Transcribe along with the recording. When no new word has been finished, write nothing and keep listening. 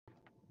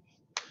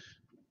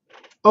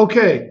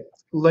Okay,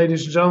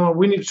 ladies and gentlemen,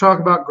 we need to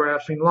talk about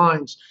graphing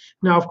lines.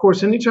 Now, of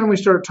course, anytime we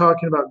start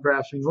talking about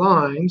graphing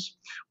lines,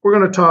 we're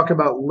going to talk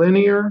about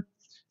linear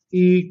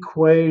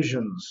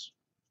equations.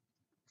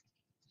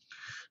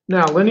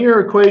 Now, linear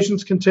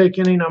equations can take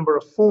any number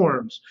of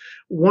forms.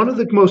 One of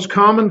the most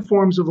common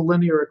forms of a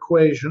linear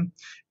equation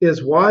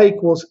is y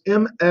equals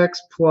mx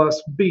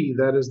plus b.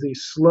 That is the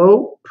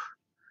slope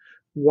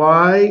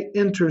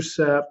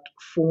y-intercept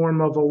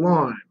form of a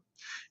line.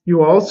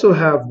 You also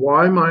have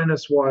y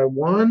minus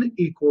y1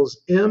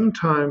 equals m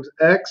times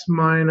x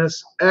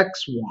minus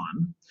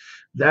x1.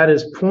 That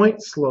is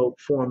point slope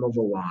form of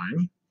a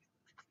line.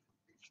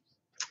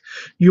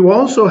 You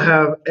also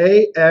have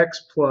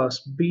ax plus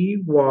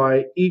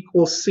by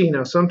equals c.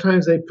 Now,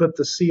 sometimes they put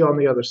the c on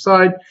the other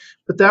side,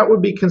 but that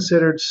would be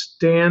considered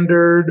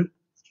standard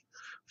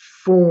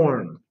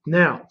form.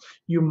 Now,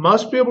 you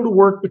must be able to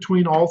work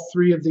between all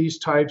three of these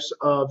types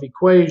of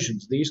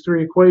equations. These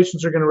three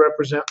equations are going to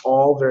represent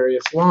all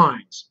various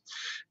lines.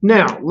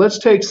 Now, let's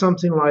take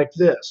something like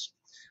this.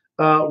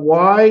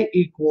 Y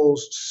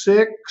equals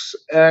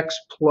 6x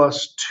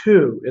plus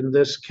 2. In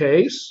this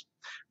case,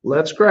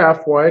 let's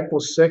graph y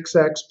equals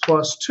 6x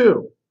plus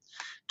 2.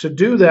 To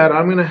do that,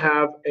 I'm going to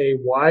have a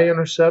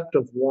y-intercept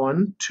of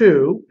 1,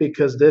 2,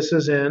 because this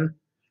is in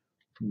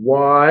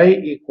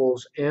y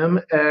equals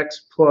mx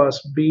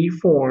plus b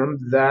form.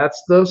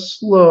 That's the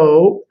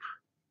slope.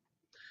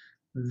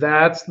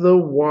 That's the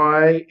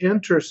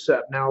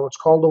y-intercept. Now, it's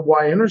called a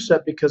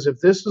y-intercept because if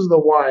this is the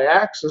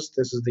y-axis,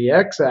 this is the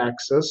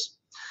x-axis,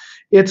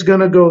 it's going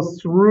to go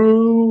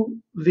through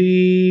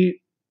the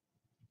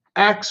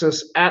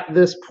axis at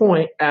this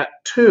point at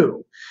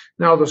 2.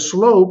 Now, the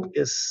slope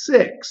is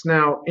 6.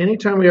 Now,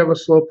 anytime we have a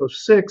slope of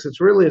 6, it's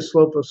really a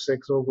slope of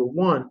 6 over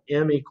 1.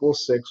 M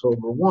equals 6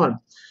 over 1.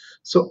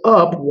 So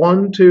up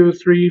 1, 2,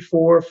 3,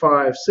 4,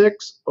 5,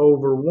 6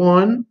 over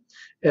 1.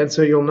 And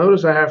so you'll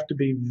notice I have to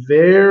be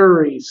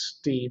very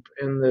steep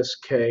in this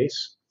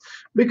case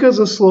because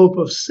a slope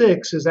of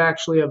 6 is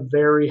actually a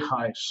very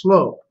high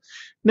slope.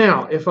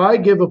 Now, if I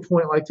give a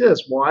point like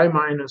this, y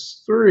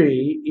minus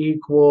 3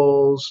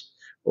 equals,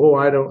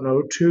 I don't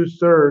know,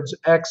 2/3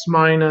 x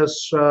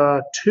minus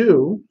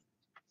 2,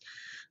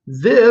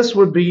 this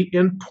would be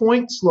in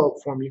point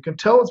slope form. You can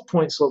tell it's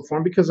point slope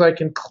form because I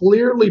can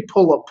clearly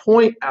pull a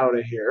point out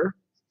of here,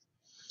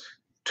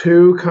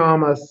 2,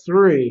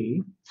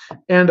 3,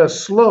 and a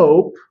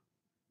slope,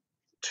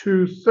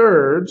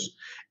 2/3.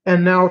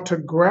 And now to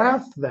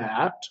graph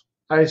that,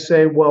 I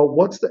say, well,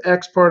 what's the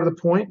x part of the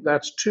point?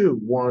 That's 2,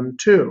 1,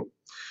 2.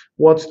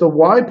 What's the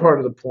y part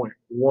of the point?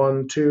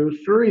 1, 2,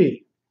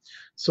 3.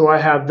 So I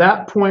have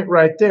that point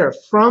right there.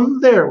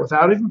 From there,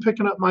 without even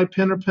picking up my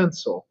pen or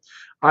pencil,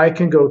 I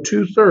can go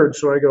 2/3.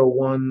 So I go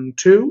 1,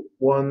 2,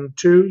 1,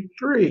 2,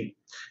 3.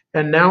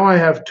 And now I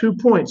have 2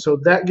 points. So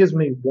that gives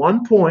me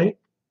 1 point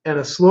and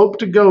a slope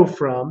to go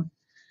from.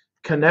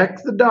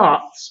 Connect the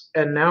dots,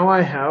 and now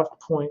I have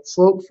point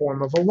slope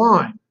form of a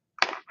line.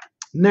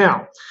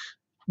 Now,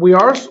 we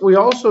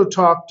also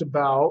talked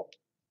about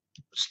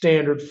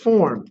standard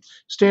form.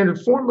 Standard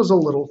form is a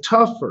little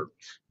tougher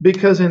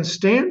because in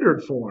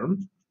standard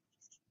form,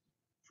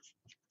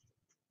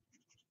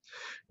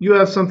 you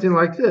have something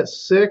like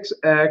this,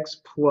 6x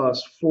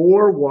plus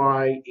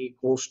 4y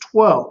equals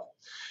 12.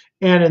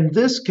 And in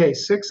this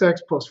case,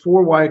 6x plus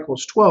 4y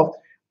equals 12,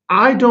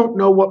 I don't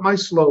know what my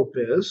slope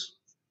is.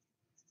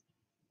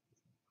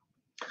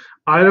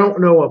 I don't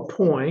know a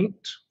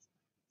point.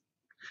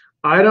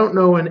 I don't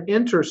know an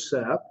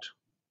intercept.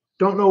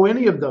 Don't know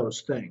any of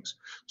those things.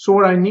 So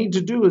what I need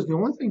to do is the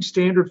only thing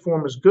standard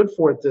form is good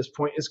for at this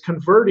point is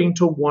converting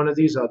to one of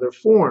these other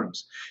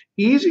forms.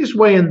 Easiest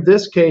way in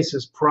this case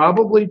is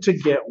probably to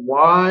get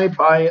y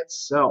by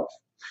itself.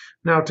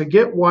 Now to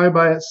get y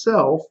by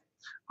itself,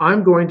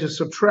 I'm going to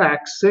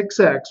subtract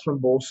 6x from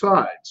both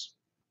sides.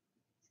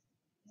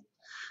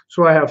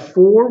 So I have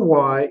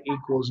 4y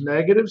equals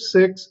negative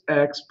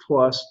 6x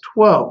plus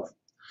 12.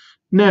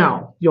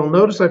 Now, you'll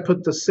notice I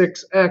put the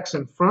 6x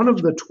in front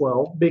of the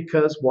 12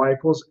 because y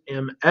equals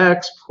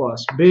mx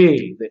plus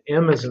b. The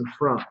m is in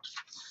front.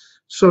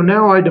 So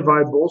now I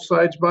divide both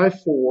sides by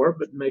 4,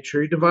 but make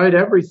sure you divide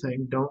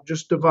everything. Don't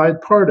just divide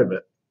part of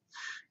it.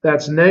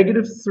 That's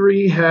negative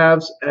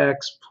 3/2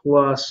 x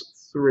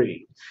plus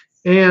 3.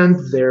 And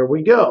there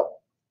we go.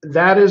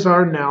 That is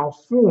our now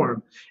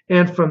form.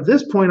 And from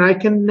this point, I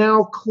can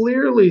now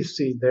clearly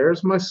see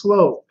there's my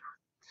slope.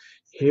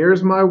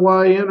 Here's my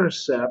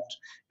y-intercept,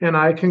 and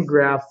I can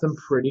graph them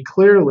pretty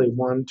clearly.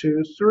 1,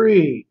 2,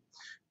 3.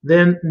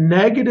 Then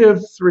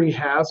negative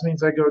 3/2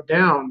 means I go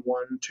down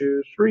 1,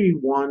 2, 3,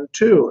 1,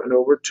 2, and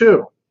over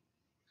 2.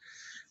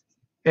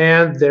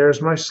 And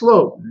there's my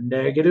slope.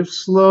 Negative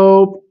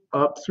slope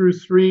up through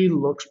 3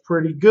 looks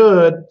pretty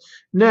good.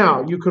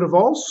 Now, you could have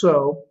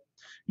also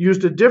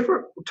used a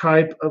different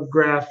type of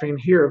graphing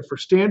here. For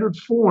standard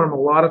form, a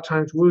lot of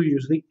times we'll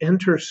use the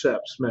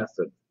intercepts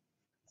method.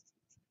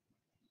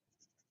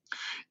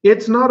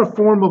 It's not a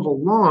form of a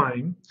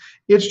line.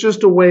 It's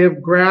just a way of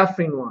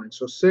graphing lines.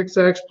 So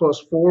 6x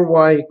plus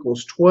 4y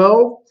equals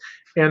 12.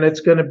 and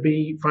it's going to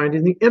be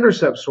finding the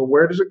intercept. So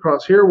where does it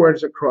cross here? Where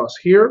does it cross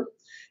here?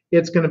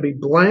 It's going to be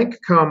blank,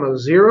 comma,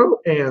 0,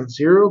 and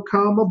 0,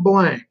 comma,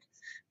 blank.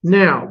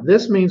 Now,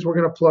 this means we're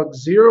going to plug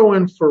 0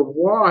 in for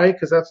y,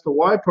 because that's the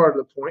y part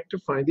of the point, to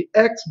find the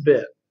x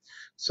bit.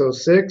 So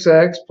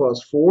 6x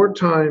plus 4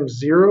 times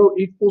 0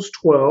 equals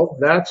 12.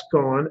 That's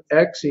gone.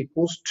 X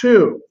equals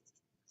 2.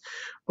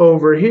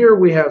 Over here,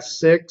 we have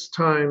 6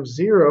 times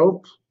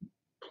 0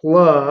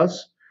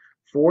 plus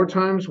 4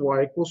 times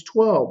y equals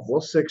 12.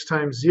 Well, 6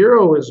 times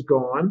 0 is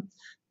gone.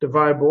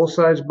 Divide both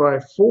sides by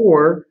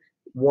 4.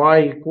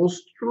 Y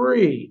equals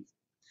 3.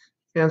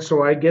 And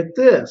so I get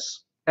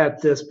this.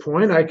 At this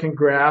point, I can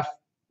graph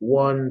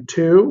 1,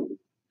 2,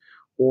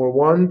 or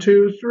 1,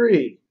 2,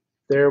 3.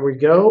 There we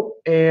go,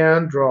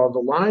 and draw the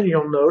line.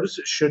 You'll notice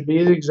it should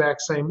be the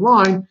exact same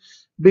line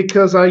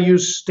because I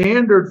use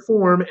standard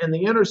form and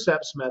the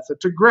intercepts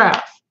method to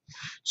graph.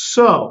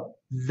 So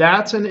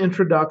that's an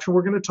introduction.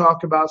 We're going to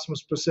talk about some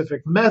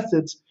specific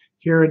methods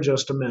here in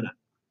just a minute.